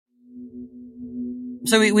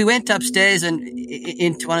So we went upstairs and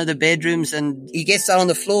into one of the bedrooms, and he gets down on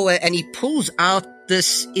the floor and he pulls out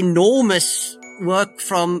this enormous work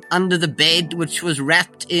from under the bed, which was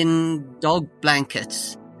wrapped in dog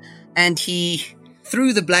blankets. And he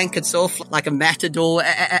threw the blankets off like a matador,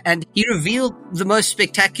 and he revealed the most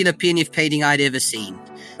spectacular peony painting I'd ever seen.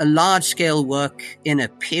 A large-scale work in a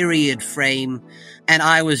period frame, and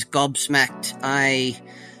I was gobsmacked. I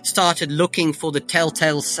started looking for the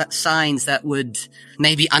telltale signs that would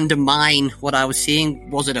maybe undermine what I was seeing.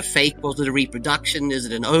 Was it a fake? Was it a reproduction? Is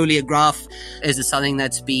it an oleograph? Is it something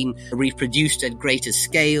that's been reproduced at greater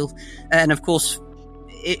scale? And of course,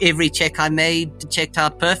 every check I made checked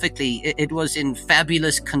out perfectly. It was in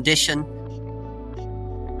fabulous condition.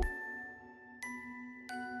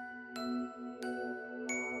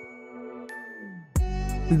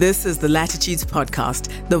 This is the Latitudes Podcast,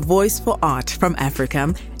 the voice for art from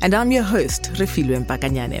Africa, and I'm your host, Refiloe.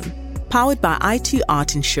 Powered by I2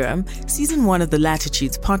 Art Insure, Season 1 of the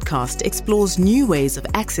Latitudes Podcast explores new ways of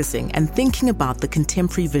accessing and thinking about the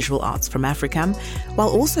contemporary visual arts from Africa, while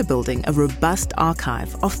also building a robust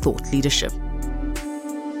archive of thought leadership.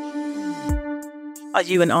 Are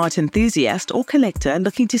you an art enthusiast or collector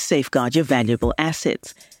looking to safeguard your valuable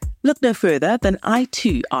assets? Look no further than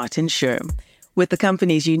I2 Art Insure. With the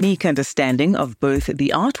company's unique understanding of both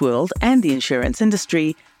the art world and the insurance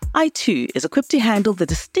industry, I2 is equipped to handle the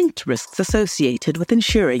distinct risks associated with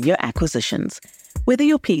insuring your acquisitions. Whether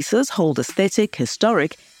your pieces hold aesthetic,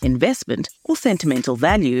 historic, investment, or sentimental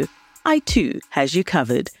value, I2 has you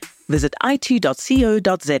covered. Visit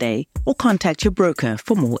i2.co.za or contact your broker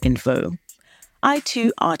for more info.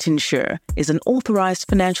 I2 Art Insure is an authorized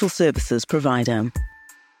financial services provider.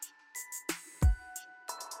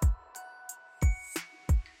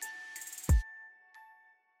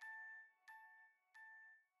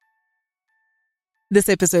 This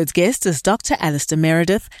episode's guest is Dr. Alastair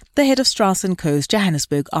Meredith, the head of Strauss & Co.'s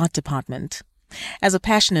Johannesburg Art Department. As a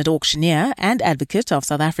passionate auctioneer and advocate of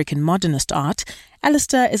South African modernist art,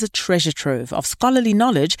 Alastair is a treasure trove of scholarly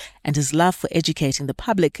knowledge, and his love for educating the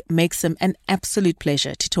public makes him an absolute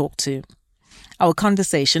pleasure to talk to. Our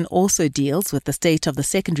conversation also deals with the state of the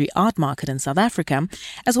secondary art market in South Africa,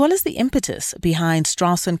 as well as the impetus behind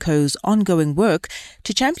Strauss & Co.'s ongoing work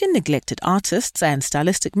to champion neglected artists and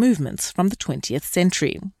stylistic movements from the 20th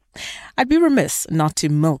century. I'd be remiss not to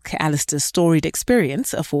milk Alastair's storied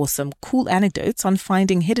experience for some cool anecdotes on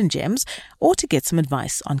finding hidden gems or to get some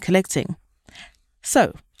advice on collecting.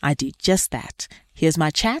 So, I do just that. Here's my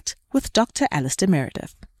chat with Dr. Alastair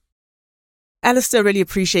Meredith. Alastair, really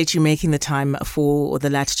appreciate you making the time for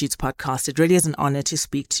the Latitudes podcast. It really is an honor to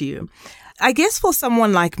speak to you. I guess for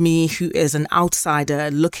someone like me who is an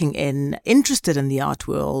outsider looking in, interested in the art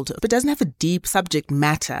world, but doesn't have a deep subject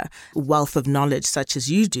matter wealth of knowledge such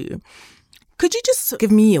as you do, could you just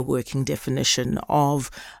give me a working definition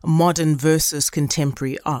of modern versus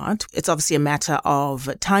contemporary art? It's obviously a matter of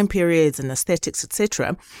time periods and aesthetics,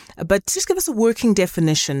 etc. But just give us a working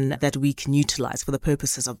definition that we can utilize for the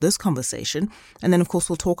purposes of this conversation. And then, of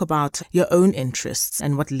course, we'll talk about your own interests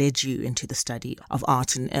and what led you into the study of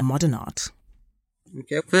art and modern art.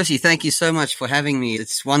 Okay. Firstly, thank you so much for having me.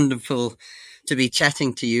 It's wonderful to be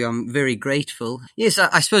chatting to you. I'm very grateful. Yes,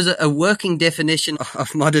 I suppose a working definition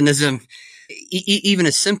of modernism, even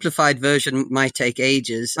a simplified version, might take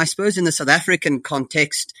ages. I suppose in the South African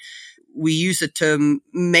context, we use the term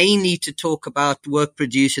mainly to talk about work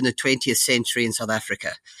produced in the 20th century in South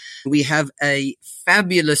Africa. We have a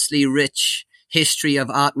fabulously rich history of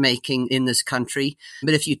art making in this country.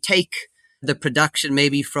 But if you take the production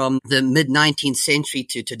maybe from the mid-19th century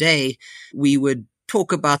to today, we would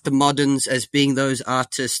talk about the moderns as being those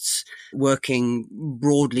artists working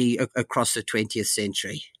broadly across the 20th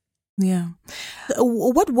century. Yeah.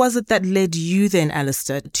 What was it that led you then,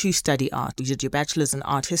 Alastair, to study art? You did your bachelor's in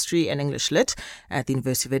art history and English lit at the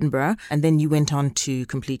University of Edinburgh, and then you went on to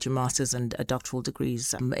complete your master's and doctoral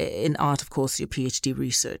degrees in art, of course, your PhD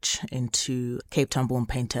research into Cape Town-born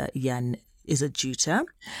painter Jan Juta.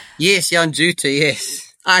 Yes, Jan Juta, yes.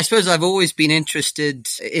 I suppose I've always been interested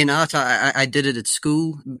in art. I did it at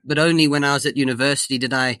school, but only when I was at university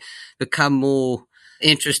did I become more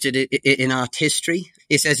interested in art history.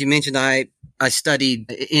 Yes, as you mentioned, I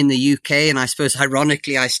studied in the UK, and I suppose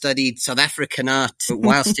ironically I studied South African art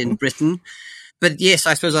whilst in Britain. But yes,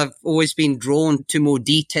 I suppose I've always been drawn to more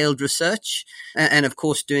detailed research. And of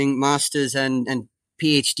course, doing masters and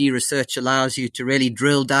PhD research allows you to really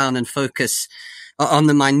drill down and focus on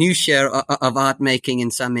the minutiae of art making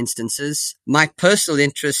in some instances. My personal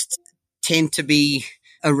interests tend to be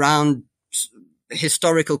around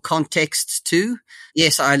historical contexts too.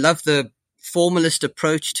 Yes, I love the formalist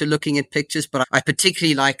approach to looking at pictures, but I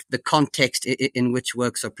particularly like the context in which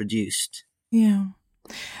works are produced. Yeah.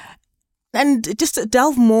 And just to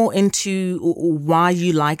delve more into why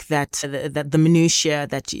you like that the minutiae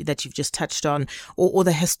that you've just touched on, or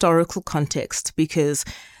the historical context, because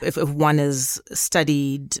if one has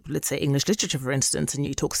studied, let's say, English literature, for instance, and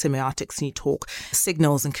you talk semiotics and you talk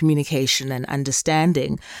signals and communication and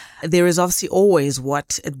understanding, there is obviously always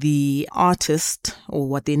what the artist or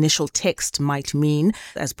what the initial text might mean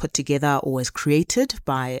as put together or as created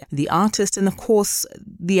by the artist. And of course,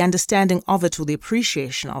 the understanding of it or the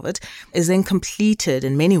appreciation of it is then completed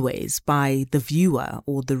in many ways by the viewer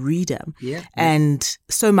or the reader. Yeah. And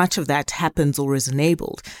so much of that happens or is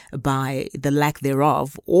enabled by the lack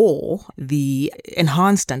thereof or the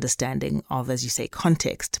enhanced understanding of, as you say,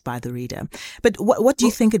 context by the reader. But what do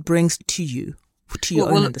you think it brings to you? To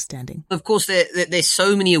your own understanding? Of course, there's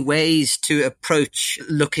so many ways to approach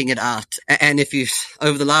looking at art. And if you,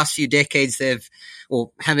 over the last few decades,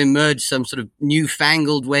 have emerged some sort of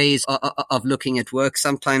newfangled ways of looking at work.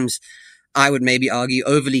 Sometimes I would maybe argue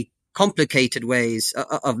overly complicated ways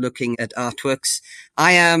of looking at artworks.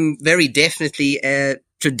 I am very definitely a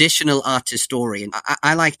traditional art historian.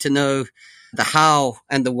 I like to know the how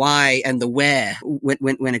and the why and the where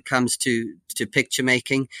when it comes to picture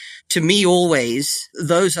making. To me, always,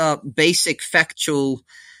 those are basic factual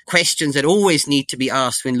questions that always need to be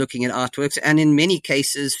asked when looking at artworks, and in many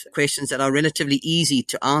cases, questions that are relatively easy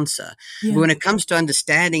to answer. Yeah. But when it comes to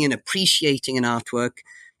understanding and appreciating an artwork,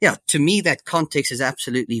 yeah, to me, that context is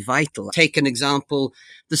absolutely vital. Take an example,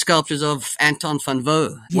 the sculptures of Anton van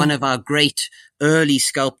Vaux, one of our great early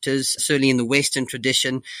sculptors, certainly in the Western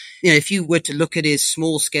tradition. You know, if you were to look at his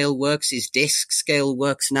small scale works, his desk scale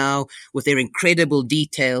works now with their incredible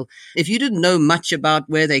detail, if you didn't know much about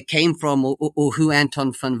where they came from or who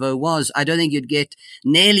Anton van Vaux was, I don't think you'd get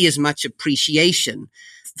nearly as much appreciation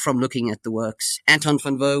from looking at the works. Anton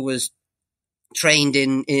van Vaux was trained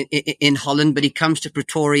in Holland, but he comes to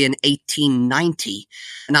Pretoria in 1890.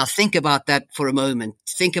 Now think about that for a moment.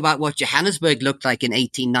 Think about what Johannesburg looked like in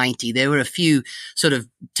 1890. There were a few sort of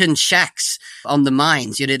tin shacks on the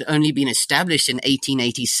mines. It had only been established in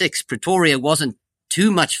 1886. Pretoria wasn't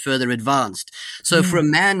too much further advanced. So for a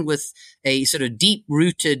man with a sort of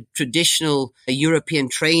deep-rooted traditional European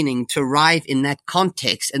training to arrive in that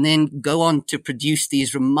context and then go on to produce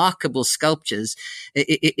these remarkable sculptures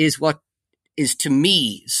is what is to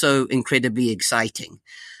me so incredibly exciting.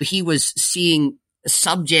 He was seeing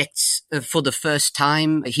subjects for the first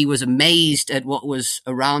time. He was amazed at what was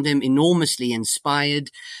around him, enormously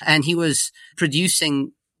inspired, and he was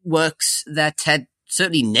producing works that had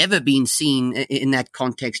certainly never been seen in that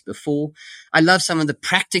context before. I love some of the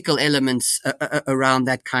practical elements around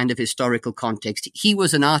that kind of historical context. He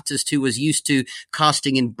was an artist who was used to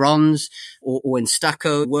casting in bronze or in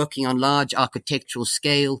stucco, working on large architectural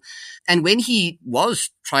scale. And when he was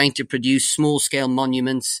trying to produce small-scale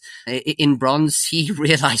monuments in bronze, he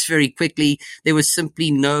realized very quickly there was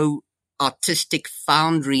simply no artistic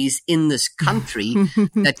foundries in this country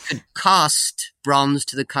that could cast bronze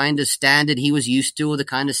to the kind of standard he was used to or the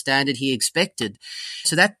kind of standard he expected.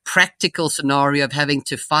 So that practical scenario of having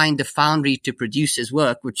to find a foundry to produce his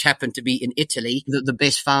work, which happened to be in Italy, the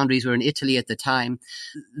best foundries were in Italy at the time,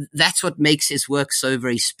 that's what makes his work so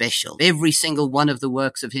very special. Every single one of the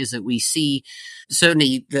works of his that we see,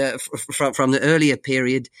 certainly from the earlier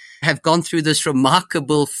period, have gone through this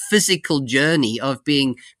remarkable physical journey of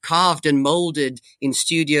being carved and molded in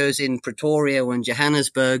studios in Pretoria or in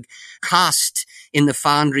Johannesburg, cast in the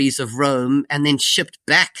foundries of Rome, and then shipped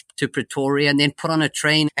back to Pretoria and then put on a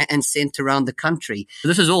train and sent around the country.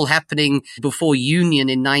 This is all happening before Union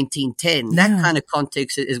in 1910. Yeah. That kind of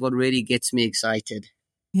context is what really gets me excited.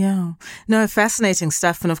 Yeah. No, fascinating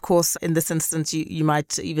stuff. And of course, in this instance, you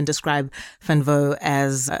might even describe Van Vaux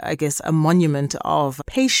as, I guess, a monument of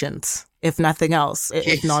patience, if nothing else, Yes.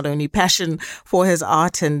 if not only passion for his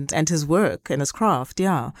art and his work and his craft.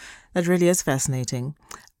 Yeah, that really is fascinating.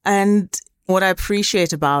 And what I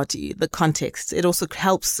appreciate about the context, it also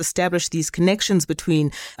helps establish these connections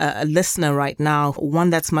between a listener right now, one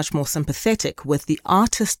that's much more sympathetic with the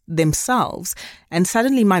artists themselves, and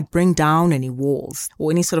suddenly might bring down any walls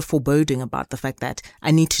or any sort of foreboding about the fact that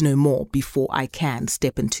I need to know more before I can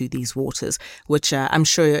step into these waters, which I'm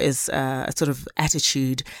sure is a sort of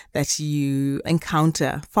attitude that you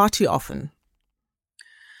encounter far too often.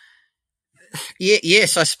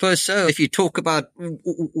 Yes, I suppose so. If you talk about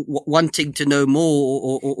wanting to know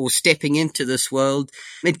more or stepping into this world,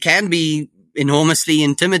 it can be enormously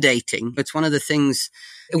intimidating. It's one of the things,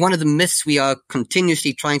 one of the myths we are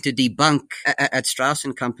continuously trying to debunk at Strauss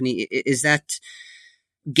 & Company is that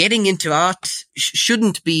getting into art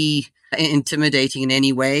shouldn't be intimidating in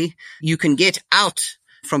any way. You can get out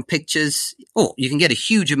from pictures, or you can get a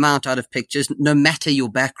huge amount out of pictures, no matter your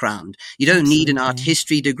background. You don't need an art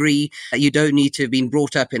history degree. You don't need to have been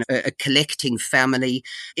brought up in a collecting family.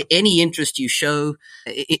 Any interest you show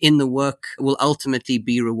in the work will ultimately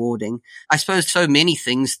be rewarding. I suppose so many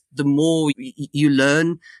things, the more you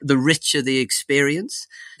learn, the richer the experience.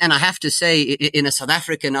 And I have to say, in a South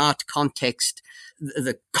African art context,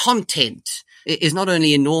 the content is not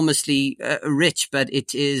only enormously rich, but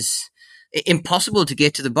it is impossible to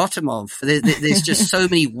get to the bottom of. There's just so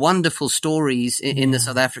many wonderful stories in the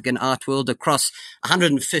South African art world across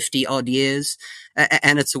 150 odd years.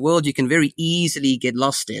 And it's a world you can very easily get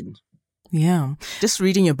lost in. Yeah. Just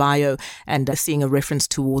reading your bio and seeing a reference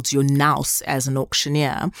towards your nous as an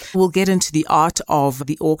auctioneer. We'll get into the art of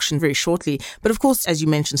the auction very shortly. But of course, as you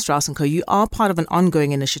mentioned, Strauss & Co., you are part of an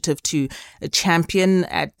ongoing initiative to champion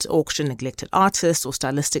at auction neglected artists or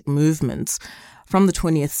stylistic movements from the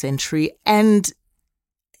 20th century. And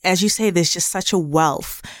as you say, there's just such a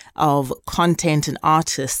wealth of content and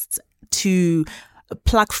artists to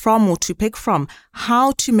pluck from or to pick from.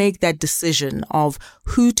 How to make that decision of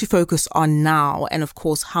who to focus on now, and of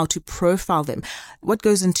course how to profile them. What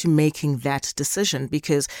goes into making that decision?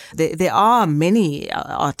 Because there are many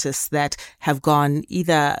artists that have gone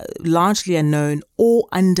either largely unknown or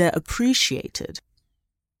underappreciated.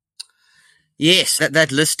 Yes,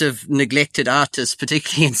 that list of neglected artists,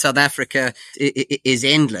 particularly in South Africa, is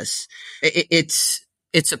endless.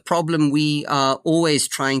 It's a problem we are always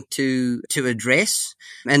trying to address.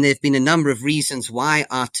 And there have been a number of reasons why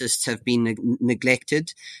artists have been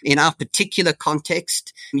neglected. In our particular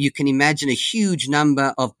context, you can imagine a huge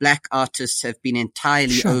number of Black artists have been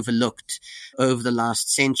entirely overlooked over the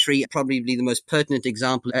last century. Probably the most pertinent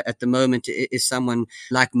example at the moment is someone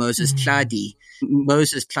like Moses Tladi.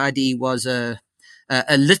 Moses Tladi was a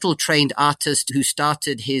little trained artist who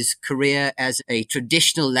started his career as a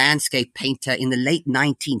traditional landscape painter in the late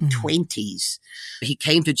 1920s. He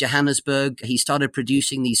came to Johannesburg. He started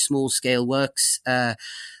producing these small scale works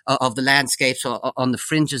of the landscapes on the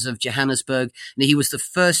fringes of Johannesburg. And he was the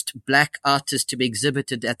first Black artist to be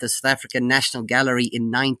exhibited at the South African National Gallery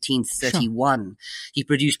in 1931. He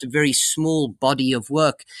produced a very small body of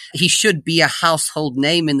work. He should be a household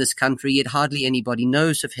name in this country, yet hardly anybody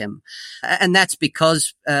knows of him. And that's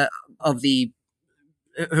because of the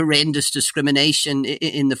horrendous discrimination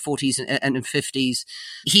in the 40s and 50s.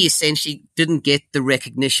 He essentially didn't get the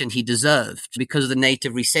recognition he deserved. Because of the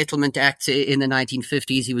Native Resettlement Act in the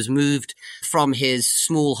 1950s, he was moved from his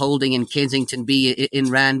small holding in Kensington B in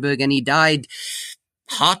Randburg, and he died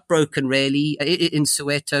heartbroken, really, in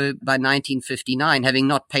Soweto by 1959, having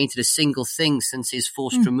not painted a single thing since his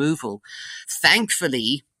forced removal.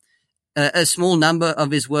 Thankfully, a small number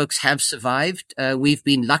of his works have survived. We've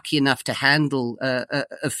been lucky enough to handle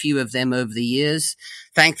a few of them over the years.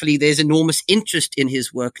 Thankfully, there's enormous interest in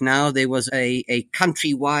his work now. There was a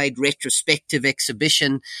countrywide retrospective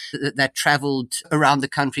exhibition that traveled around the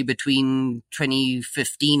country between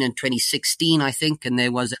 2015 and 2016, I think, and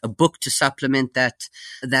there was a book to supplement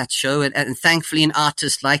that show. And thankfully, an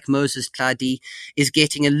artist like Moses Tladi is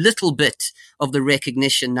getting a little bit of the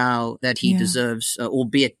recognition now that he deserves,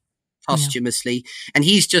 albeit posthumously. And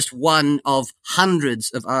he's just one of hundreds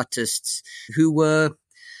of artists who were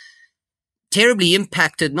terribly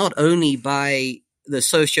impacted not only by the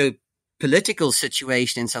socio-political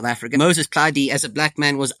situation in South Africa. Moses Tladi, as a Black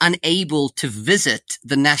man, was unable to visit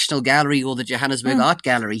the National Gallery or the Johannesburg Art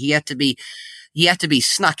Gallery. He had to be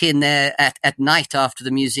snuck in there at night after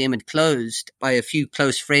the museum had closed by a few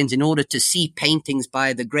close friends in order to see paintings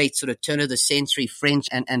by the great sort of turn of the century French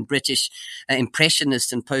and British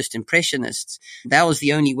impressionists and post-impressionists. That was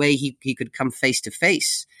the only way he could come face to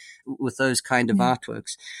face with those kind of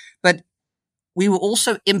artworks. But we were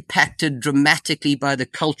also impacted dramatically by the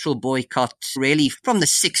cultural boycott, really, from the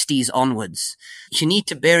 60s onwards. You need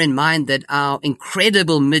to bear in mind that our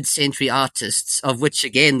incredible mid-century artists, of which,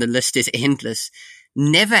 again, the list is endless,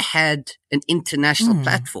 never had an international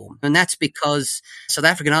platform. And that's because South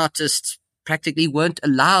African artists practically weren't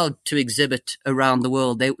allowed to exhibit around the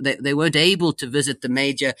world. They weren't able to visit the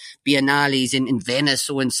major biennales in Venice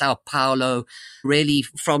or in Sao Paulo, really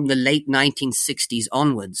from the late 1960s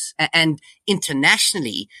onwards. And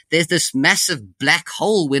internationally, there's this massive black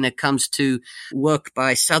hole when it comes to work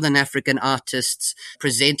by Southern African artists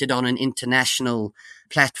presented on an international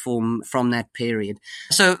platform from that period.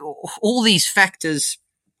 So all these factors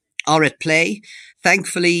are at play.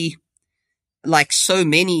 Thankfully, like so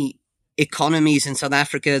many economies in South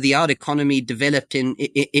Africa, the art economy developed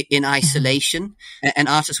in isolation, and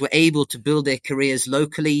artists were able to build their careers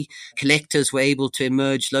locally. Collectors were able to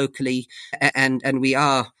emerge locally, and we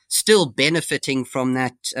are still benefiting from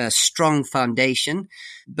that strong foundation.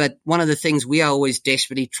 But one of the things we are always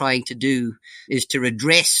desperately trying to do is to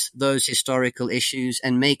redress those historical issues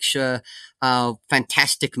and make sure our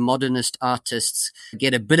fantastic modernist artists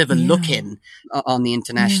get a bit of a look in on the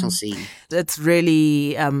international scene. It's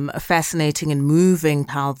really fascinating and moving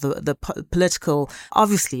how the political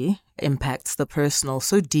obviously impacts the personal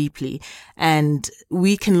so deeply. And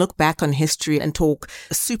we can look back on history and talk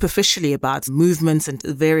superficially about movements and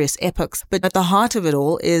various epochs. But at the heart of it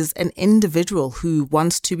all is an individual who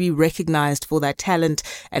wants to be recognized for their talent.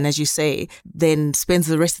 And as you say, then spends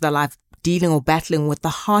the rest of their life dealing or battling with the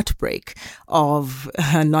heartbreak of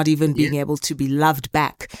not even being able to be loved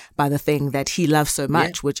back by the thing that he loves so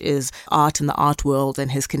much, which is art and the art world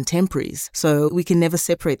and his contemporaries. So we can never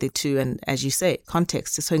separate the two. And as you say,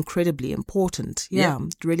 context is so incredibly important.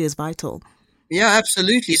 It really is vital. Yeah,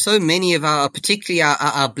 absolutely. So many of particularly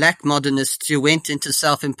our black modernists who went into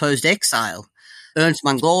self-imposed exile. Ernst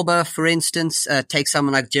Mangoba, for instance, take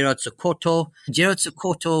someone like Gerard Sokoto. Gerard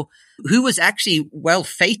Sokoto, who was actually well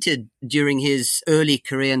fated during his early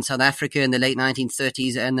career in South Africa in the late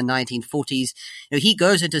 1930s and the 1940s. He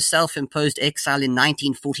goes into self-imposed exile in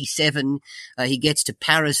 1947. He gets to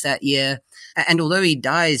Paris that year. And although he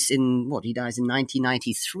dies in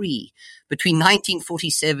 1993, between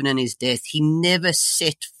 1947 and his death, he never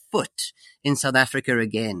set foot in South Africa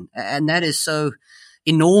again. And that is so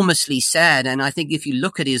enormously sad. And I think if you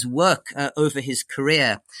look at his work over his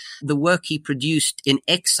career, the work he produced in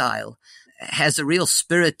exile has a real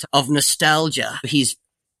spirit of nostalgia. He's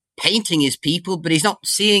painting his people, but he's not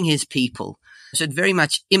seeing his people. So it very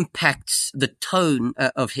much impacts the tone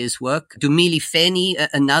of his work. Dumili Feni,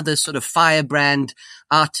 another sort of firebrand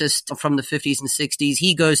artist from the 50s and 60s,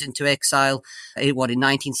 he goes into exile, in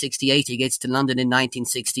 1968. He gets to London in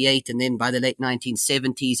 1968, and then by the late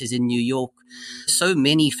 1970s is in New York. So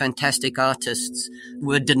many fantastic artists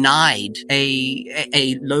were denied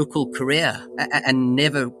a local career and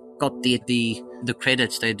never got the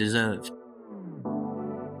credits they deserved.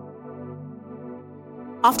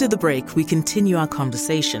 After the break, we continue our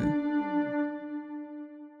conversation.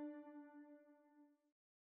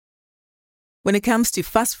 When it comes to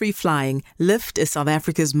fuss-free flying, Lift is South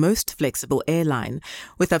Africa's most flexible airline.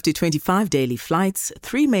 With up to 25 daily flights,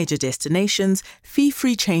 3 major destinations,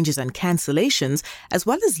 fee-free changes and cancellations, as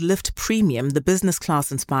well as Lift Premium, the business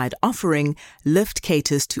class-inspired offering, Lift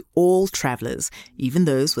caters to all travellers, even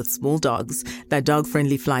those with small dogs. Their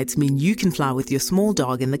dog-friendly flights mean you can fly with your small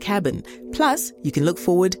dog in the cabin. Plus, you can look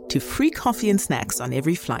forward to free coffee and snacks on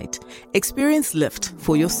every flight. Experience Lift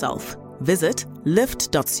for yourself. Visit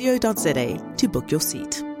lift.co.za to book your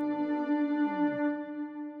seat.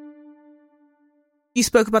 You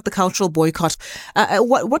spoke about the cultural boycott.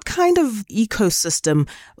 What kind of ecosystem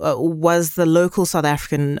was the local South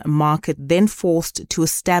African market then forced to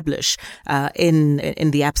establish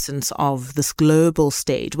in the absence of this global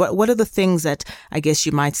stage? What are the things that I guess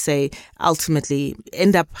you might say ultimately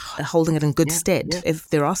end up holding it in good stead, if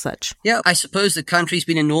there are such? Yeah, I suppose the country's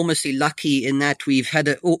been enormously lucky in that we've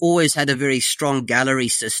always had a very strong gallery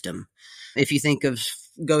system. If you think of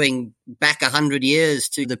going back 100 years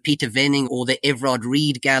to the Peter Venning or the Everard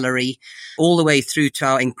Reed Gallery, all the way through to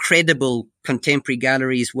our incredible contemporary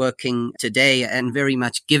galleries working today and very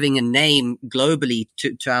much giving a name globally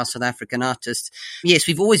to our South African artists. Yes,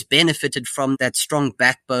 we've always benefited from that strong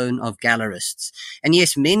backbone of gallerists. And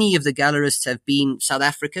yes, many of the gallerists have been South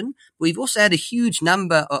African. We've also had a huge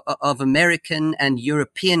number of American and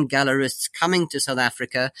European gallerists coming to South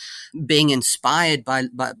Africa, being inspired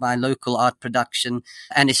by local art production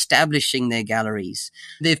and establishing their galleries.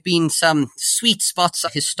 There have been some sweet spots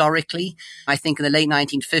historically. I think in the late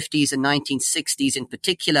 1950s and 1960s in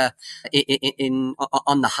particular,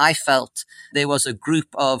 on the Highveld, there was a group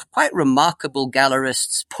of quite remarkable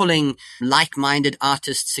gallerists pulling like-minded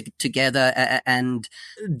artists together and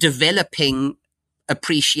developing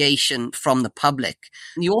appreciation from the public.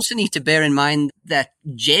 You also need to bear in mind that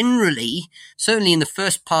generally, certainly in the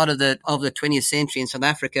first part of the 20th century in South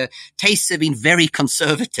Africa, tastes have been very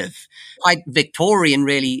conservative, quite Victorian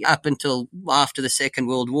really up until after the Second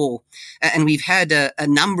World War. And we've had a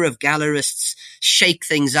number of gallerists shake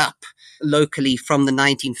things up locally from the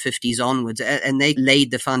 1950s onwards, and they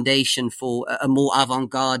laid the foundation for a more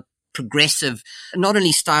avant-garde progressive, not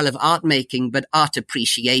only style of art making, but art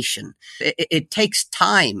appreciation. It takes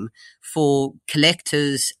time for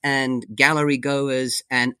collectors and gallery goers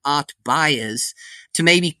and art buyers to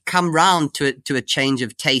maybe come round to a change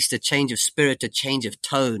of taste, a change of spirit, a change of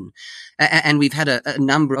tone. And we've had a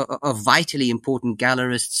number of vitally important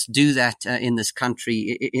gallerists do that in this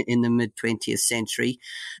country in the mid 20th century.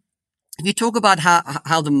 If you talk about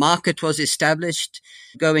how the market was established,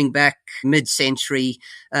 going back mid-century,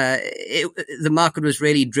 the market was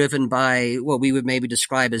really driven by what we would maybe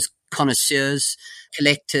describe as connoisseurs,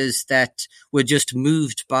 collectors that were just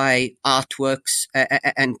moved by artworks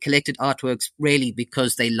and collected artworks really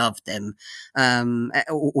because they loved them,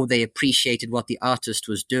 or they appreciated what the artist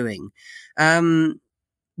was doing.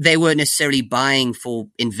 They weren't necessarily buying for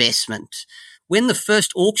investment. When the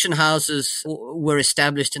first auction houses were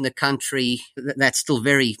established in the country, that's still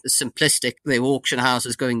very simplistic. They were auction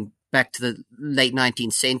houses going back to the late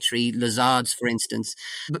 19th century, Lazard's, for instance.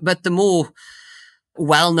 But the more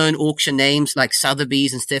well-known auction names like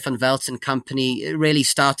Sotheby's and Stefan Welz and Company really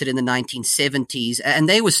started in the 1970s, and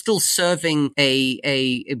they were still serving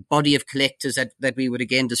a body of collectors that we would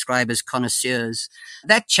again describe as connoisseurs.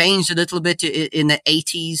 That changed a little bit in the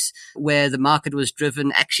 80s, where the market was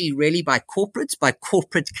driven actually really by corporates, by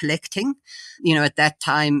corporate collecting. You know, at that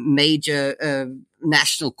time, major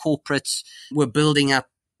national corporates were building up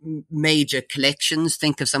major collections.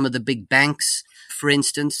 Think of some of the big banks, for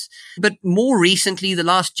instance. But more recently, the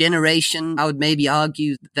last generation, I would maybe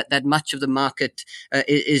argue that much of the market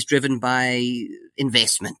is driven by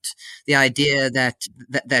investment. The idea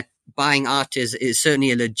that buying art is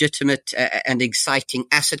certainly a legitimate and exciting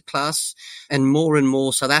asset class, and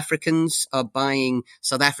more South Africans are buying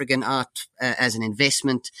South African art as an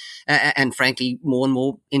investment, and frankly, more and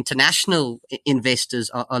more international investors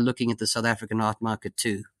are looking at the South African art market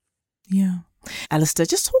too. Yeah. Alastair,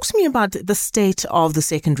 just talk to me about the state of the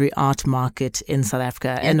secondary art market in South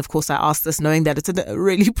Africa. Yeah. And of course, I ask this knowing that it's a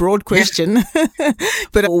really broad question. Yeah.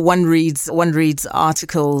 But one reads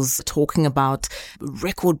articles talking about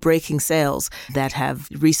record-breaking sales that have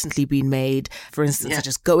recently been made, for instance, such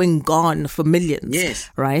as Going Gone for Millions,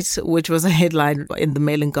 yes, right? Which was a headline in the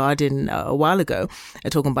Mail and Guardian a while ago,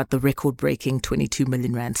 talking about the record-breaking 22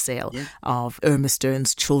 million rand sale of Irma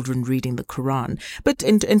Stern's Children Reading the Quran. But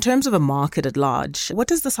in terms of a market at large, what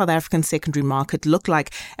does the South African secondary market look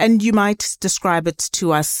like? And you might describe it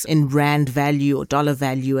to us in rand value or dollar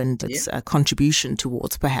value and its contribution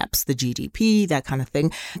towards perhaps the GDP, that kind of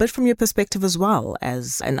thing. But from your perspective as well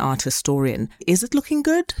as an art historian, is it looking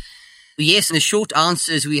good? Yes, and the short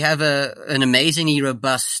answer is we have an amazingly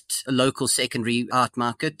robust local secondary art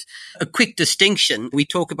market. A quick distinction, we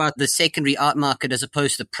talk about the secondary art market as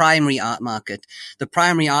opposed to the primary art market. The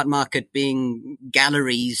primary art market being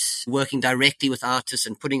galleries working directly with artists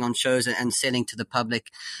and putting on shows and selling to the public,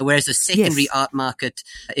 whereas the secondary art market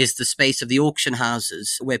is the space of the auction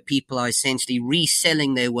houses where people are essentially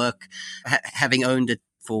reselling their work, having owned it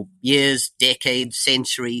for years, decades,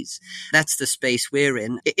 centuries. That's the space we're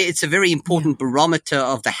in. It's a very important barometer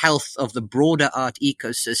of the health of the broader art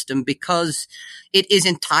ecosystem because it is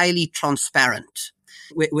entirely transparent.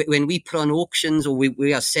 When we put on auctions or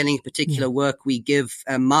we are selling a particular work, we give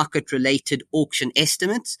market-related auction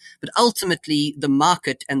estimates, but ultimately the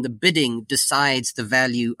market and the bidding decides the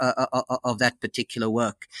value of that particular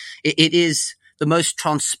work. It is the most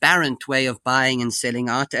transparent way of buying and selling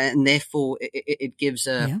art, and therefore it gives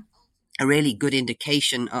a really good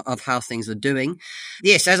indication of how things are doing.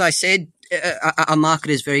 Yes, as I said, our market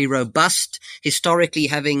is very robust. Historically,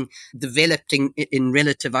 having developed in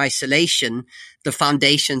relative isolation, the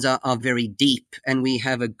foundations are very deep, and we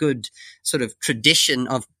have a good sort of tradition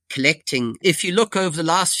of collecting. If you look over the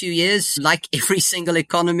last few years, like every single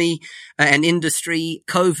economy and industry,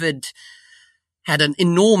 COVID had an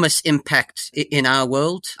enormous impact in our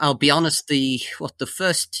world. I'll be honest, the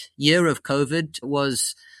first year of COVID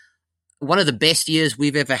was one of the best years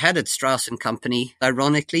we've ever had at Strauss & Company.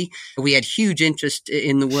 Ironically, we had huge interest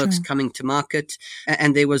in the works coming to market,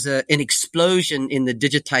 and there was an explosion in the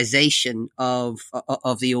digitization of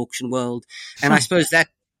the auction world. And I suppose that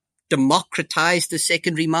democratized the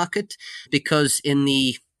secondary market, because in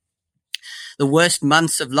the worst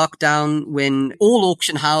months of lockdown, when all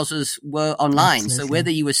auction houses were online. Absolutely. So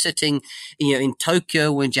whether you were sitting, in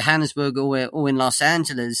Tokyo or in Johannesburg or in Los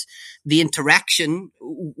Angeles, the interaction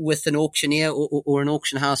with an auctioneer or an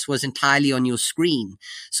auction house was entirely on your screen.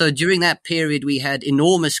 So during that period, we had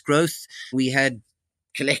enormous growth. We had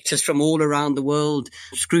collectors from all around the world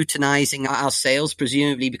scrutinizing our sales,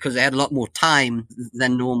 presumably because they had a lot more time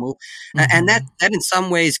than normal. And that in some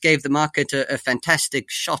ways gave the market a fantastic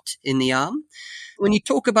shot in the arm. When you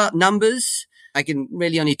talk about numbers, I can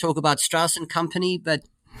really only talk about Strauss and Company, but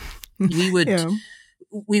we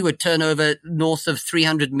would turn over north of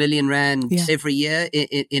 300 million rand every year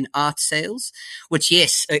in art sales, which,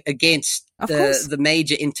 yes, against the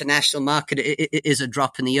major international market is a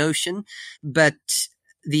drop in the ocean. But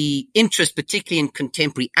the interest, particularly in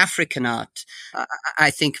contemporary African art,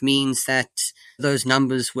 I think means that those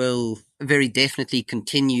numbers will very definitely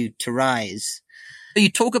continue to rise. You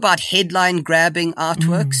talk about headline grabbing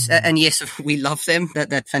artworks, and yes, we love them.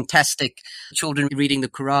 That fantastic children reading the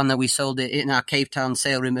Quran that we sold in our Cape Town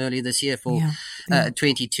sale room earlier this year for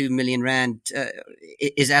 22 million rand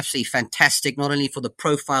is absolutely fantastic, not only for the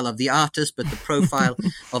profile of the artist, but the profile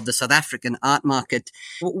of the South African art market.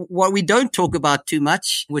 What we don't talk about too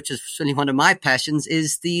much, which is certainly one of my passions,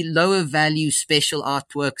 is the lower value special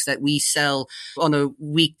artworks that we sell on a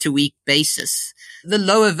week-to-week basis. The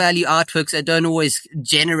lower value artworks that don't always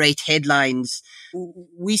generate headlines.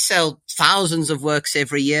 We sell thousands of works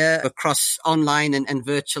every year across online and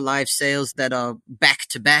virtual live sales that are back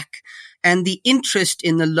to back. And the interest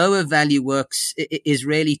in the lower value works is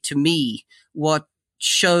really, to me, what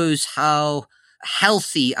shows how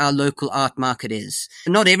healthy our local art market is.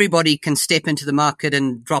 Not everybody can step into the market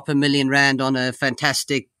and drop R1 million on a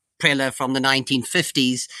fantastic Prella from the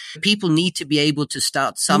 1950s. People need to be able to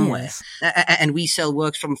start somewhere. Yes. And we sell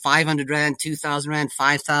works from 500 rand, 2,000 rand,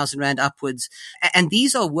 5,000 rand upwards. And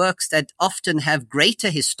these are works that often have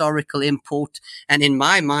greater historical import and, in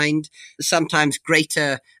my mind, sometimes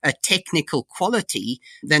greater technical quality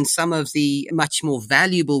than some of the much more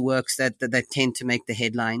valuable works that tend to make the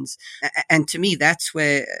headlines. And to me, that's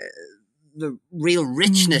where the real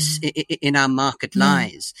richness in our market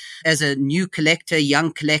lies. As a new collector,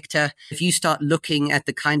 young collector, if you start looking at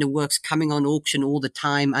the kind of works coming on auction all the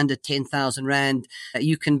time under 10,000 rand,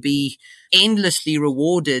 you can be endlessly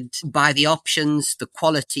rewarded by the options, the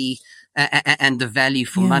quality, and the value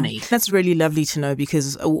for money. That's really lovely to know,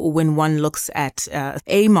 because when one looks at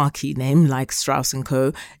a marquee name like Strauss &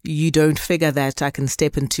 Co., you don't figure that I can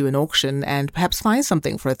step into an auction and perhaps find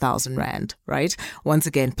something for 1,000 rand, right? Once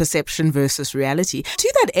again, perception versus reality.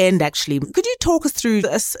 To that end, actually, could you talk us through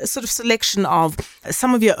a sort of selection of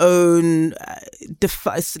some of your own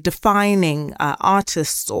defining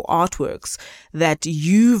artists or artworks that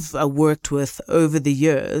you've worked with over the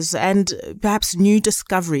years, and perhaps new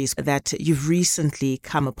discoveries that you've recently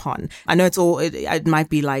come upon? I know it might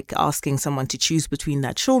be like asking someone to choose between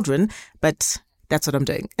their children, but that's what I'm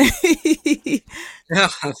doing. Fair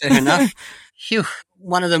enough. Phew.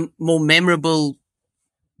 One of the more memorable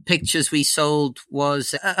pictures we sold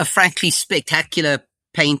was a frankly spectacular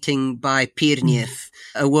painting by Pierneef,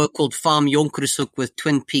 a work called Farm Jonkershoek with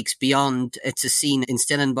Twin Peaks Beyond. It's a scene in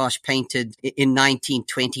Stellenbosch painted in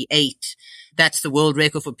 1928. That's the world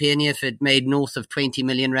record for Pierneef. It made north of 20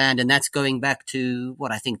 million rand, and that's going back to,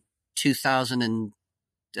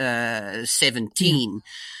 2017.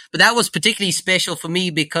 But that was particularly special for me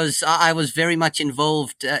because I was very much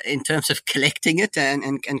involved in terms of collecting it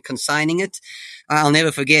and consigning it. I'll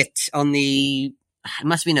never forget,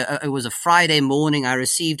 it was a Friday morning, I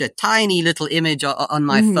received a tiny little image on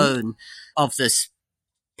my phone of this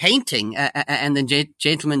painting. And the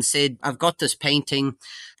gentleman said, "I've got this painting.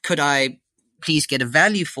 Could I please get a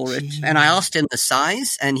value for it?" And I asked him the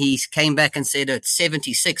size, and he came back and said it's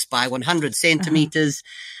 76 by 100 centimeters,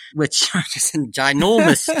 which is a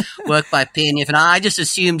ginormous work by Pierneef. And I just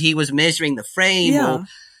assumed he was measuring the frame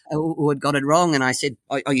or had got it wrong. And I said,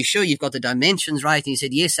 are you sure you've got the dimensions right? And he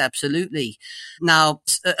said, yes, absolutely. Now,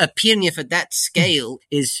 a Pierneef at that scale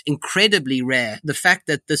is incredibly rare. The fact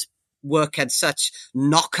that this work had such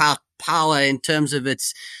knockout power in terms of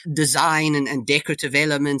its design and decorative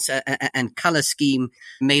elements and color scheme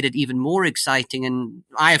made it even more exciting. And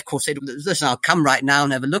I, of course, said, listen, I'll come right now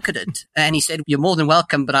and have a look at it. And he said, you're more than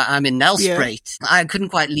welcome, but I'm in Nelspruit. I couldn't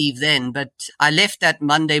quite leave then, but I left that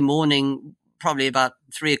Monday morning, probably about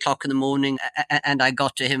 3:00 in the morning, and I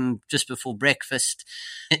got to him just before breakfast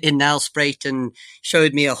in Nelspruit and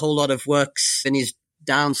showed me a whole lot of works in his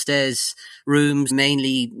downstairs rooms,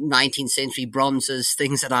 mainly 19th century bronzes,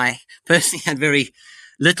 things that I personally had very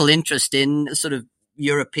little interest in, sort of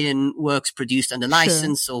European works produced under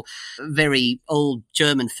license or very old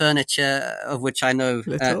German furniture, of which I know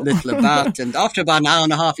little about. And after about an hour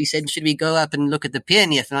and a half, he said, should we go up and look at the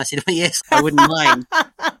Pierneef? And I said, well, yes, I wouldn't mind.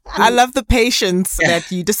 I love the patience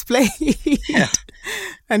that you display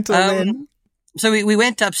until then. So we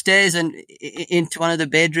went upstairs and into one of the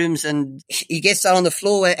bedrooms, and he gets down on the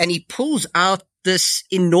floor and he pulls out this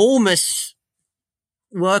enormous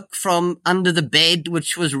work from under the bed,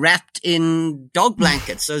 which was wrapped in dog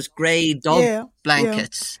blankets, those grey dog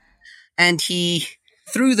blankets. And he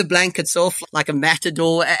threw the blankets off like a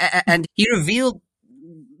matador, and he revealed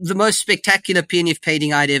the most spectacular PNF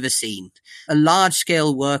painting I'd ever seen. A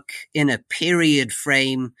large-scale work in a period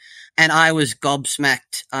frame, and I was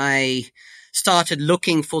gobsmacked. I started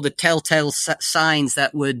looking for the telltale signs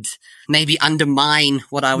that would maybe undermine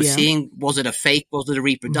what I was seeing. Was it a fake? Was it a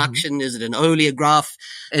reproduction? Mm-hmm. Is it an oleograph?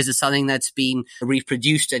 Is it something that's been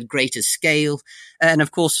reproduced at greater scale? And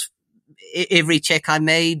of course, every check I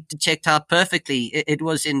made checked out perfectly. It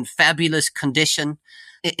was in fabulous condition.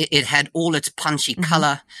 It had all its punchy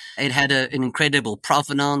color. It had an incredible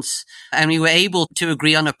provenance. And we were able to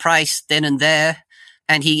agree on a price then and there.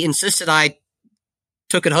 And he insisted I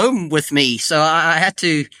took it home with me. So I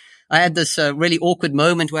had this really awkward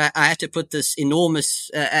moment where I had to put this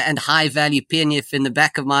enormous and high value PNF in the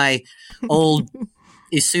back of my old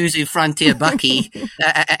Isuzu Frontier Bucky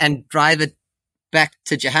and drive it back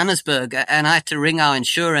to Johannesburg. And I had to ring our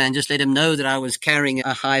insurer and just let him know that I was carrying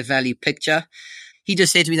a high value picture. He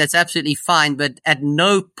just said to me, that's absolutely fine. But at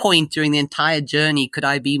no point during the entire journey could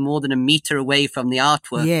I be more than a meter away from the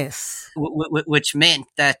artwork. Yes. Which meant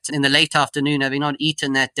that in the late afternoon, having not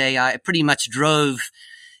eaten that day, I pretty much drove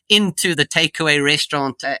into the takeaway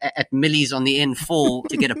restaurant at Millie's on the N4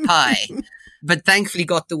 to get a pie. But thankfully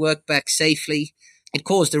got the work back safely. It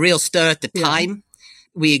caused a real stir at the time.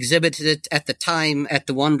 We exhibited it at the time at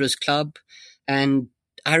the Wanderers Club. And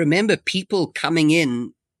I remember people coming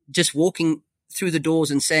in, just walking through the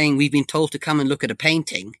doors and saying, we've been told to come and look at a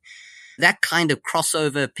painting. That kind of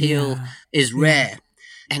crossover appeal is rare.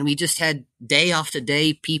 And we just had day after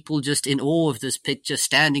day people just in awe of this picture,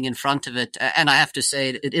 standing in front of it. And I have to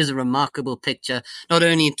say it is a remarkable picture, not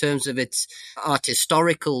only in terms of its art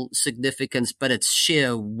historical significance, but its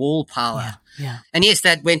sheer wall power. And yes,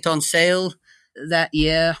 that went on sale that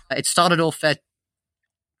year. It started off at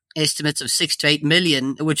estimates of 6 to 8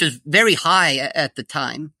 million, which was very high at the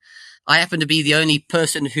time. I happened to be the only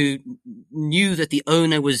person who knew that the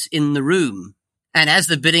owner was in the room. And as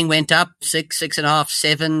the bidding went up, 6.5,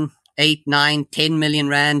 7, 8, 9, 10 million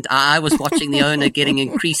rand, I was watching the owner getting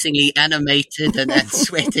increasingly animated and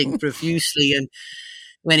sweating profusely. And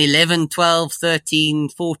when 11, 12, 13,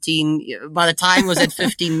 14, by the time it was at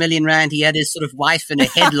 15 million rand, he had his sort of wife in a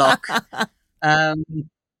headlock.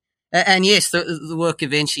 And yes, the work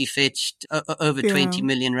eventually fetched over 20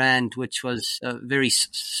 million rand, which was a very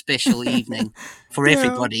special evening for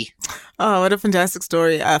everybody. Oh, what a fantastic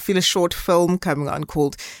story. I feel a short film coming on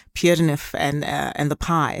called Pierdenif and the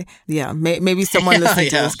Pie. Yeah, maybe someone listening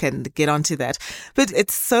to us can get onto that. But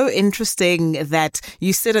it's so interesting that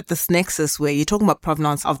you sit at this nexus where you're talking about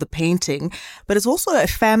provenance of the painting, but it's also a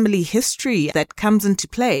family history that comes into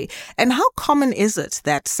play. And how common is it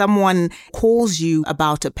that someone calls you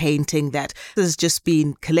about a painting that has just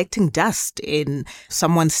been collecting dust in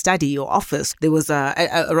someone's study or office? There was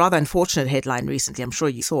a rather unfortunate headline recently, I'm sure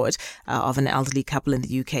you saw it, of an elderly couple in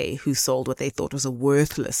the UK who sold what they thought was a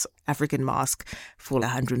worthless African mask for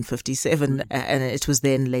 157, and it was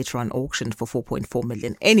then later on auctioned for 4.4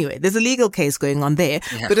 million. Anyway, there's a legal case going on there.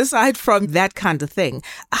 But aside from that kind of thing,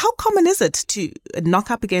 how common is it to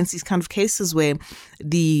knock up against these kind of cases where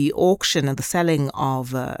the auction and the selling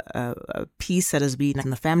of a piece that has been in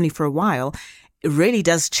the family for a while, it really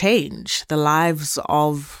does change the lives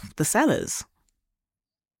of the sellers?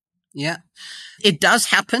 Yeah, it does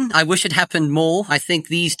happen. I wish it happened more. I think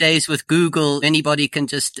these days with Google, anybody can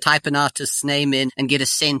just type an artist's name in and get a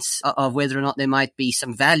sense of whether or not there might be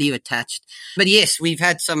some value attached. But yes, we've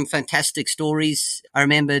had some fantastic stories. I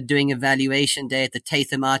remember doing a valuation day at the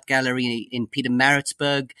Tatham Art Gallery in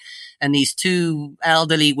Pietermaritzburg, and these two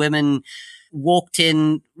elderly women walked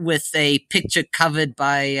in with a picture covered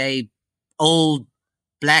by a old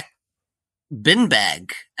black bin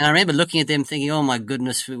bag. And I remember looking at them thinking, oh my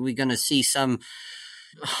goodness, we're going to see some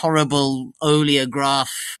horrible oleograph.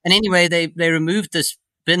 And anyway, they removed this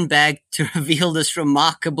bin bag to reveal this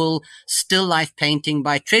remarkable still life painting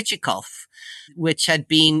by Tretyakov, which had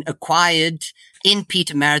been acquired in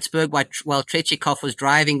Pietermaritzburg while Tretyakov was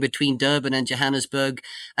driving between Durban and Johannesburg,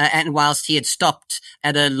 and whilst he had stopped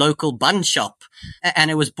at a local bun shop. And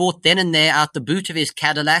it was bought then and there out the boot of his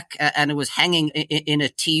Cadillac, and it was hanging in a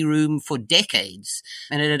tea room for decades.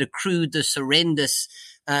 And it had accrued this horrendous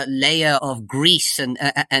layer of grease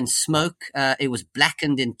and smoke. It was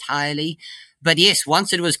blackened entirely. But yes,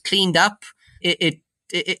 once it was cleaned up, it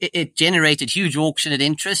it generated huge auctioned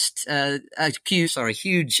interest,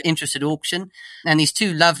 huge interest at auction. And these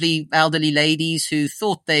two lovely elderly ladies who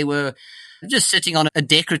thought they were just sitting on a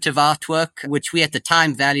decorative artwork, which we at the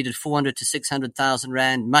time valued at 400 to 600,000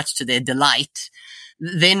 rand, much to their delight,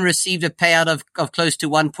 then received a payout of close to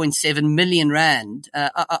 1.7 million rand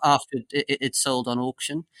after it sold on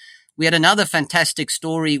auction. We had another fantastic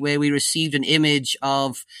story where we received an image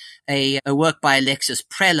of a work by Alexis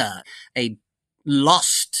Preller, a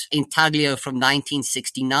lost intaglio from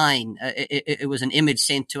 1969. It was an image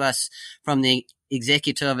sent to us from the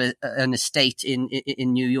executor of an estate in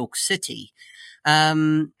New York City.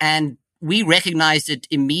 And we recognized it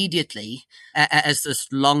immediately as this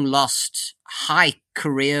long lost high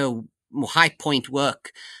point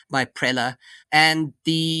work by Preller. And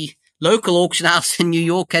the local auction house in New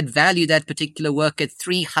York had valued that particular work at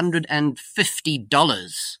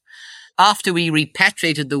 $350. After we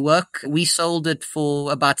repatriated the work, we sold it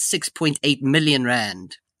for about 6.8 million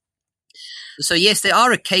rand. So yes, there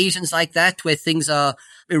are occasions like that where things are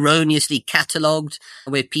erroneously catalogued,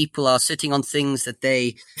 where people are sitting on things that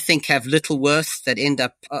they think have little worth that end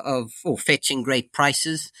up fetching great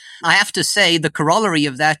prices. I have to say the corollary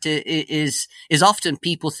of that is often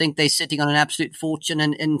people think they're sitting on an absolute fortune,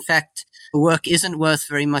 and in fact, the work isn't worth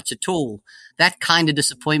very much at all. That kind of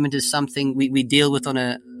disappointment is something we deal with on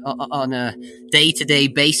a day-to-day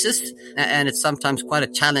basis, and it's sometimes quite a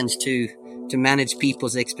challenge to manage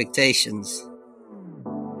people's expectations.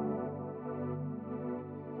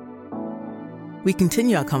 We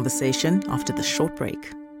continue our conversation after the short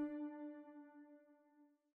break.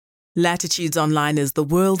 Latitudes Online is the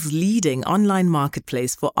world's leading online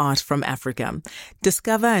marketplace for art from Africa.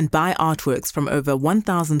 Discover and buy artworks from over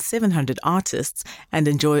 1,700 artists and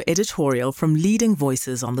enjoy editorial from leading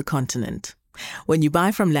voices on the continent. When you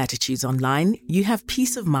buy from Latitudes Online, you have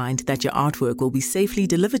peace of mind that your artwork will be safely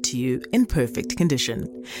delivered to you in perfect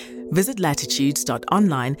condition. Visit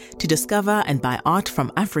latitudes.online to discover and buy art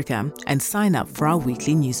from Africa and sign up for our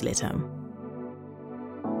weekly newsletter.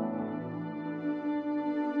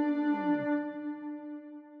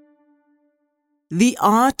 The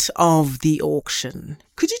art of the auction.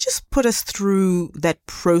 Could you just put us through that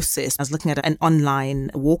process? I was looking at an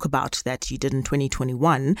online walkabout that you did in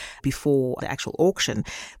 2021 before the actual auction,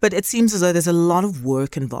 but it seems as though there's a lot of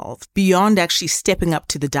work involved beyond actually stepping up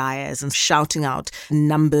to the dais and shouting out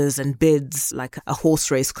numbers and bids like a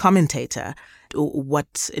horse race commentator.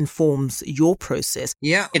 What informs your process?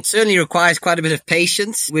 Yeah, it certainly requires quite a bit of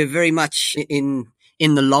patience. We're very much in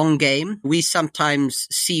the long game. We sometimes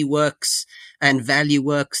see works and value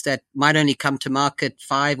works that might only come to market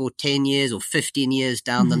 5 or 10 years or 15 years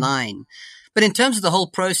down the line. But in terms of the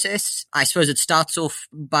whole process, I suppose it starts off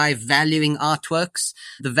by valuing artworks.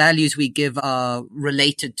 The values we give are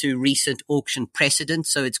related to recent auction precedent,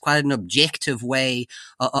 so it's quite an objective way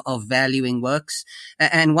of valuing works.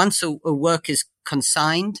 And once a work is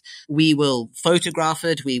consigned, we will photograph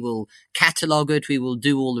it, we will catalog it, we will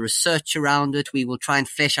do all the research around it, we will try and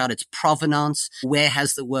flesh out its provenance, where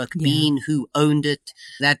has the work been, who owned it.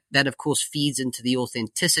 That of course feeds into the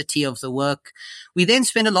authenticity of the work. We then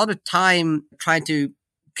spend a lot of time trying to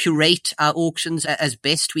curate our auctions as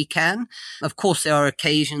best we can. Of course, there are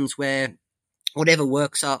occasions where whatever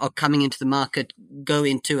works are coming into the market go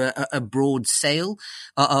into a broad sale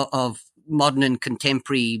of modern and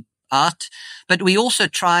contemporary art, but we also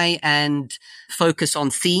try and focus on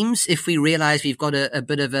themes. If we realize we've got a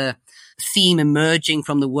bit of a theme emerging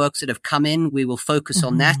from the works that have come in, we will focus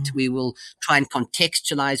on that. We will try and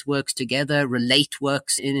contextualize works together, relate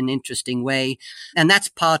works in an interesting way. And that's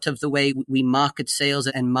part of the way we market sales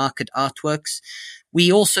and market artworks. We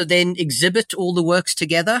also then exhibit all the works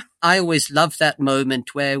together. I always love that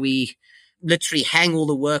moment where we literally hang all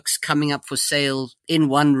the works coming up for sale in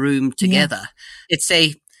one room together. It's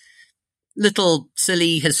a little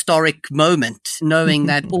silly historic moment, knowing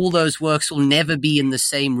that all those works will never be in the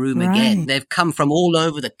same room again. They've come from all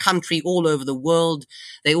over the country, all over the world.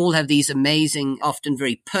 They all have these amazing, often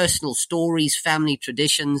very personal stories, family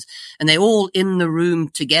traditions, and they're all in the room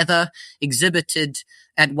together, exhibited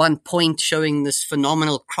at one point, showing this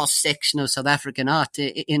phenomenal cross-section of South African art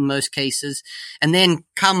in most cases. And then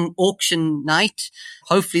come auction night,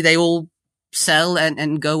 hopefully they all sell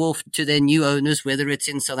and go off to their new owners, whether it's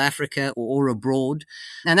in South Africa or abroad.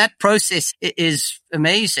 And that process is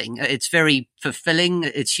amazing. It's very fulfilling.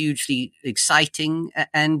 It's hugely exciting.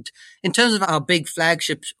 And in terms of our big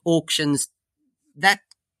flagship auctions, that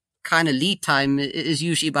kind of lead time is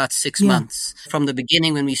usually about 6 months from the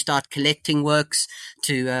beginning when we start collecting works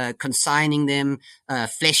to consigning them,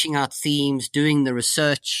 fleshing out themes, doing the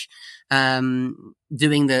research.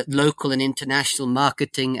 doing the local and international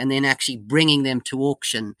marketing, and then actually bringing them to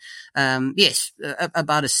auction. Yes,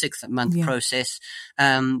 about a 6-month process.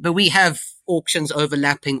 But we have auctions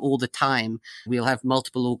overlapping all the time. We'll have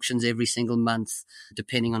multiple auctions every single month,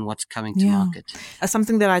 depending on what's coming to market.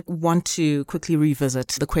 Something that I want to quickly revisit,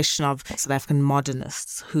 the question of South African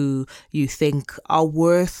modernists who you think are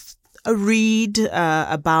worth a read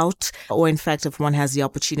about, or in fact, if one has the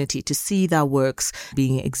opportunity to see their works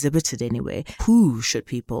being exhibited anywhere, who should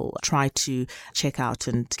people try to check out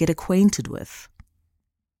and get acquainted with?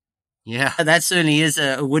 Yeah, that certainly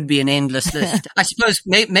would be an endless list. I suppose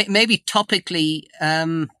maybe topically,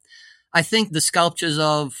 I think the sculptures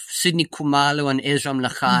of Sidney Khumalo and Esrom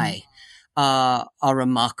Lachai are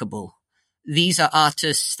remarkable. These are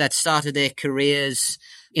artists that started their careers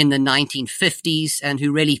in the 1950s and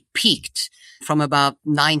who really peaked from about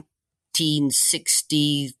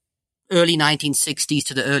 1960, early 1960s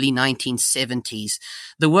to the early 1970s.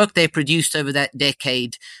 The work they produced over that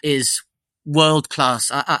decade is world class.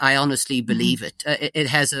 I honestly believe it. It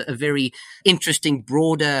has a very interesting,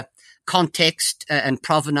 broader context and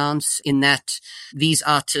provenance in that these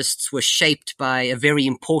artists were shaped by a very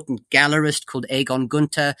important gallerist called Egon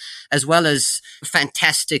Günther, as well as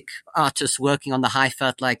fantastic artists working on the high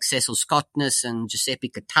felt like Cecil Scottness and Giuseppe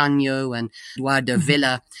Cattaneo and Eduardo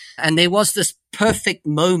Villa. And there was this perfect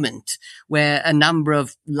moment where a number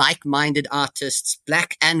of like-minded artists,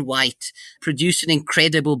 black and white, produced an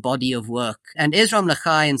incredible body of work. And Esrom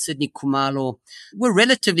Lachai and Sidney Khumalo were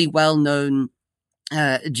relatively well known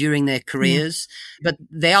during their careers, but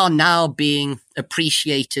they are now being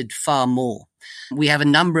appreciated far more. We have a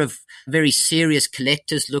number of very serious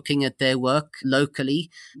collectors looking at their work locally,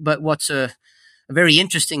 but what's a very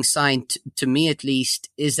interesting sign to me, at least,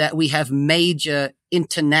 is that we have major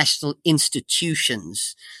international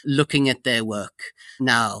institutions looking at their work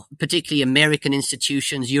now, particularly American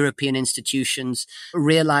institutions, European institutions,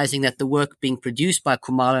 realizing that the work being produced by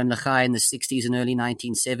Khumalo and Lachai in the 60s and early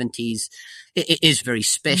 1970s is very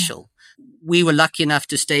special. We were lucky enough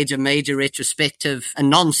to stage a major retrospective, a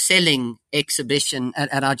non-selling exhibition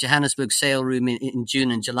at our Johannesburg sale room in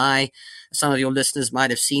June and July. Some of your listeners might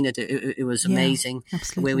have seen it. It was amazing,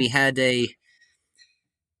 where we had an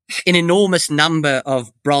enormous number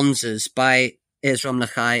of bronzes by Esrom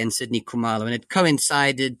Lachai and Sidney Khumalo, and it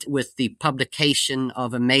coincided with the publication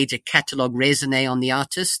of a major catalogue raisonné on the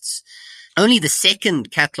artists. Only the second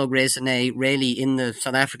catalogue raisonné really in the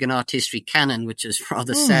South African art history canon, which is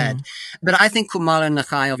rather sad. But I think Khumalo and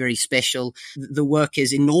Lachai are very special. The work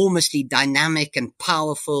is enormously dynamic and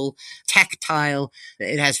powerful, tactile.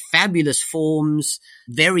 It has fabulous forms,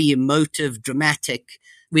 very emotive, dramatic.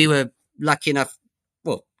 We were lucky enough,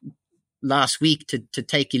 last week to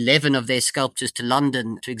take 11 of their sculptures to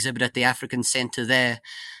London to exhibit at the African Centre there.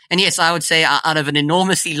 And yes, I would say out of an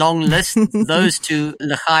enormously long list, those two,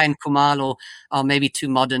 Lachai and Khumalo, are maybe two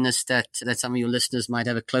modernists that some of your listeners might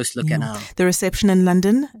have a close look at now. The reception in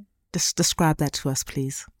London, just describe that to us,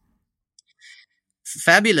 please.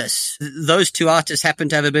 Fabulous. Those two artists happen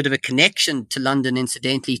to have a bit of a connection to London,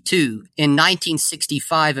 incidentally, too. In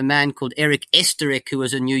 1965, a man called Eric Esterick, who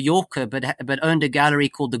was a New Yorker, but owned a gallery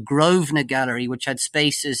called the Grosvenor Gallery, which had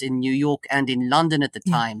spaces in New York and in London at the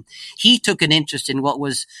time. He took an interest in what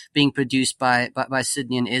was being produced by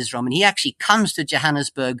Sidney and Esrom, and he actually comes to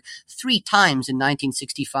Johannesburg 3 times in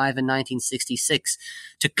 1965 and 1966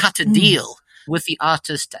 to cut a deal with the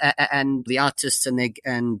artist and the artists and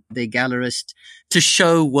their gallerist to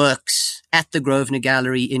show works at the Grosvenor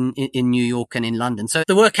Gallery in New York and in London. So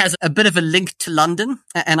the work has a bit of a link to London,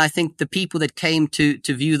 and I think the people that came to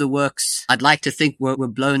view the works, I'd like to think were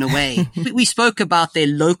blown away. We spoke about their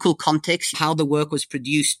local context, how the work was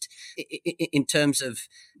produced in terms of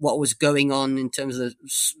what was going on in terms of the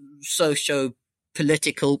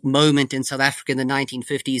socio-political moment in South Africa in the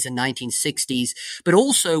 1950s and 1960s, but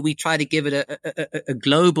also we try to give it a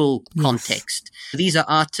global context. These are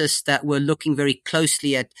artists that were looking very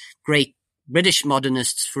closely at great British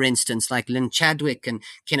modernists, for instance, like Lynn Chadwick and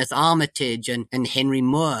Kenneth Armitage and Henry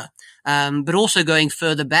Moore, but also going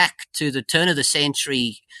further back to the turn of the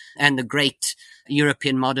century and the great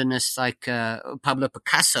European modernists like Pablo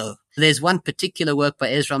Picasso. There's one particular work by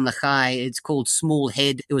Esrom Lachai. It's called Small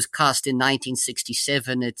Head. It was cast in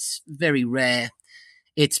 1967. It's very rare.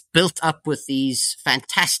 It's built up with these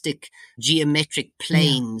fantastic geometric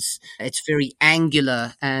planes. It's very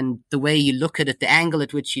angular, and the way you look at it, the angle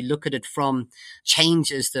at which you look at it from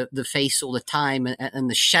changes the face all the time, and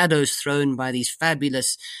the shadows thrown by these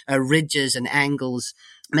fabulous ridges and angles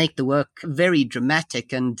make the work very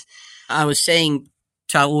dramatic. And I was saying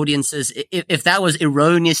to our audiences, if that was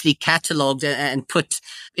erroneously catalogued and put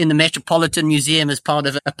in the Metropolitan Museum as part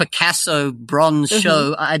of a Picasso bronze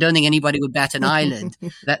show, I don't think anybody would bat an eyelid.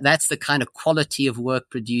 That's the kind of quality of work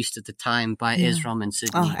produced at the time by Esrom and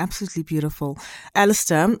Sydney. Oh, absolutely beautiful.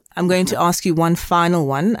 Alastair, I'm going to ask you one final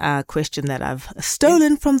question that I've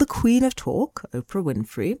stolen from the Queen of Talk, Oprah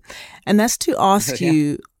Winfrey, and that's to ask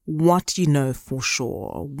you what you know for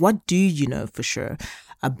sure. What do you know for sure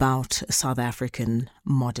about South African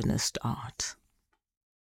modernist art?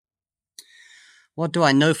 What do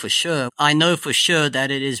I know for sure? I know for sure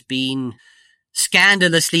that it has been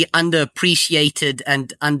scandalously underappreciated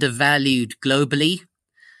and undervalued globally.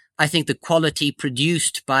 I think the quality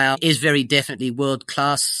produced by art is very definitely world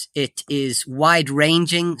class. It is wide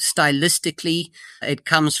ranging stylistically. It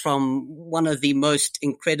comes from one of the most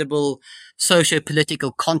incredible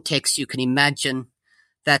socio-political contexts you can imagine.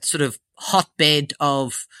 That sort of hotbed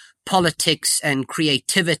of politics and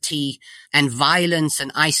creativity and violence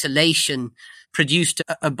and isolation produced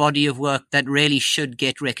a body of work that really should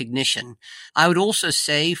get recognition. I would also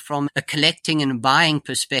say from a collecting and buying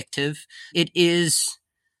perspective, it is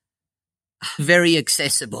very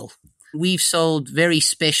accessible. We've sold very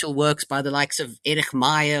special works by the likes of Erich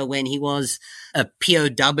Meyer when he was a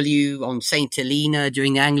POW on St. Helena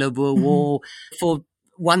during the Anglo-Boer War for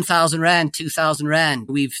 1,000 Rand, 2,000 Rand.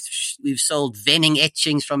 We've sold Venning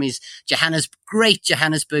etchings from his great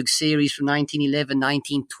Johannesburg series from 1911,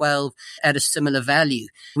 1912 at a similar value.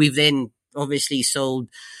 We've then obviously sold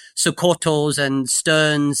Sokotos and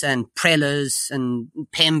Stearns and Prellers and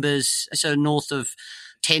Pembers, so north of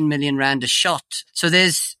 10 million Rand a shot. So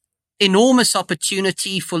there's enormous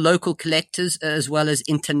opportunity for local collectors as well as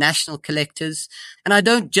international collectors. And I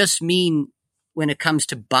don't just mean when it comes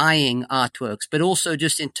to buying artworks, but also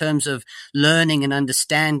just in terms of learning and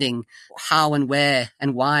understanding how and where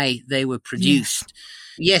and why they were produced.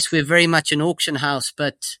 Yes, we're very much an auction house,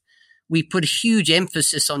 but we put huge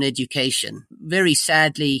emphasis on education. Very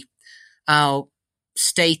sadly, our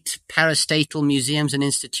state, parastatal museums and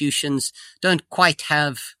institutions don't quite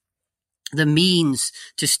have the means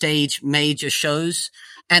to stage major shows.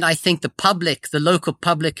 And I think the local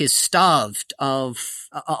public is starved of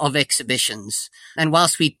exhibitions. And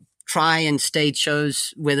whilst we try and stage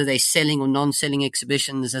shows, whether they're selling or non-selling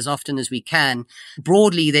exhibitions as often as we can,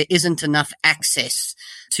 broadly, there isn't enough access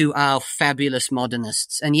to our fabulous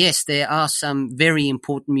modernists. And yes, there are some very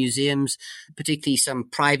important museums, particularly some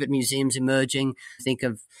private museums emerging. Think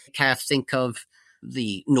of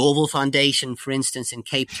the Norval Foundation, for instance, in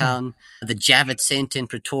Cape Town, the Javits Centre in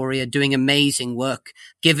Pretoria, doing amazing work,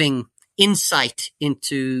 giving insight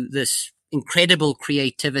into this incredible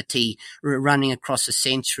creativity running across a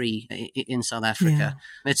century in South Africa.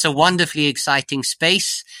 It's a wonderfully exciting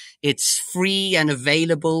space. It's free and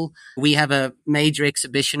available. We have a major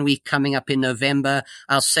exhibition week coming up in November.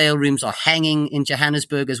 Our sale rooms are hanging in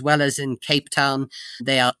Johannesburg as well as in Cape Town.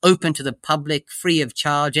 They are open to the public, free of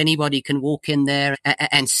charge. Anybody can walk in there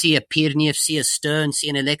and see a Pierneef, see a Stern, see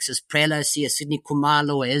an Alexis Preller, see a Sidney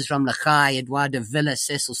Khumalo, Esrom Lachai, Edouard de Villa,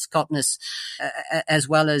 Cecil Scottness, as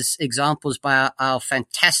well as examples by our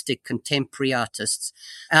fantastic contemporary artists.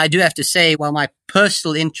 And I do have to say, while my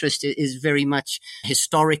personal interest is very much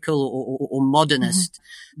historical or modernist,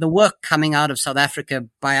 the work coming out of South Africa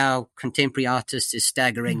by our contemporary artists is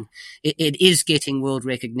staggering. It is getting world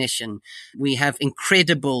recognition. We have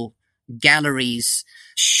incredible galleries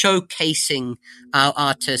showcasing our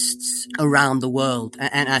artists around the world,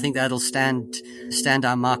 and I think that'll stand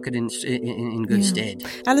our market in good stead.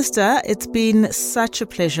 Alastair, it's been such a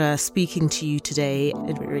pleasure speaking to you today.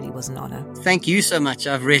 It really was an honor. Thank you so much.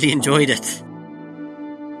 I've really enjoyed it.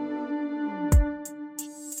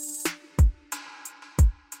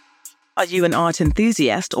 Are you an art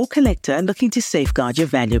enthusiast or collector looking to safeguard your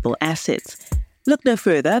valuable assets? Look no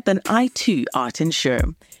further than I2 Art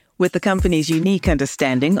Insure. With the company's unique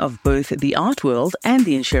understanding of both the art world and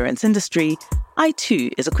the insurance industry,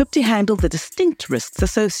 I2 is equipped to handle the distinct risks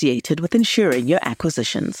associated with insuring your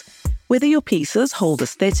acquisitions. Whether your pieces hold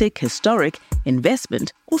aesthetic, historic,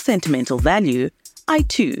 investment, or sentimental value,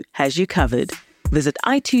 I2 has you covered. Visit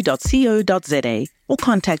i2.co.za or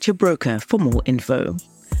contact your broker for more info.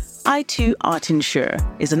 I2 Art Insure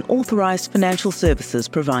is an authorized financial services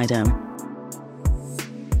provider.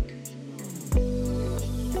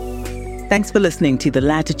 Thanks for listening to the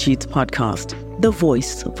Latitudes podcast, the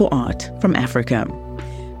voice for art from Africa.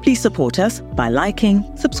 Please support us by liking,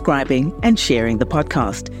 subscribing, and sharing the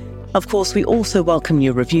podcast. Of course, we also welcome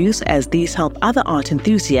your reviews as these help other art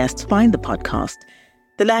enthusiasts find the podcast.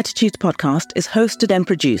 The Latitudes podcast is hosted and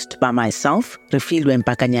produced by myself,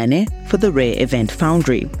 Refiloe for the Rare Event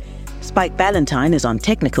Foundry. Spike Ballantyne is on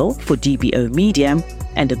technical for GBO Media,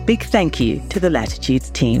 and a big thank you to the Latitudes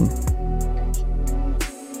team.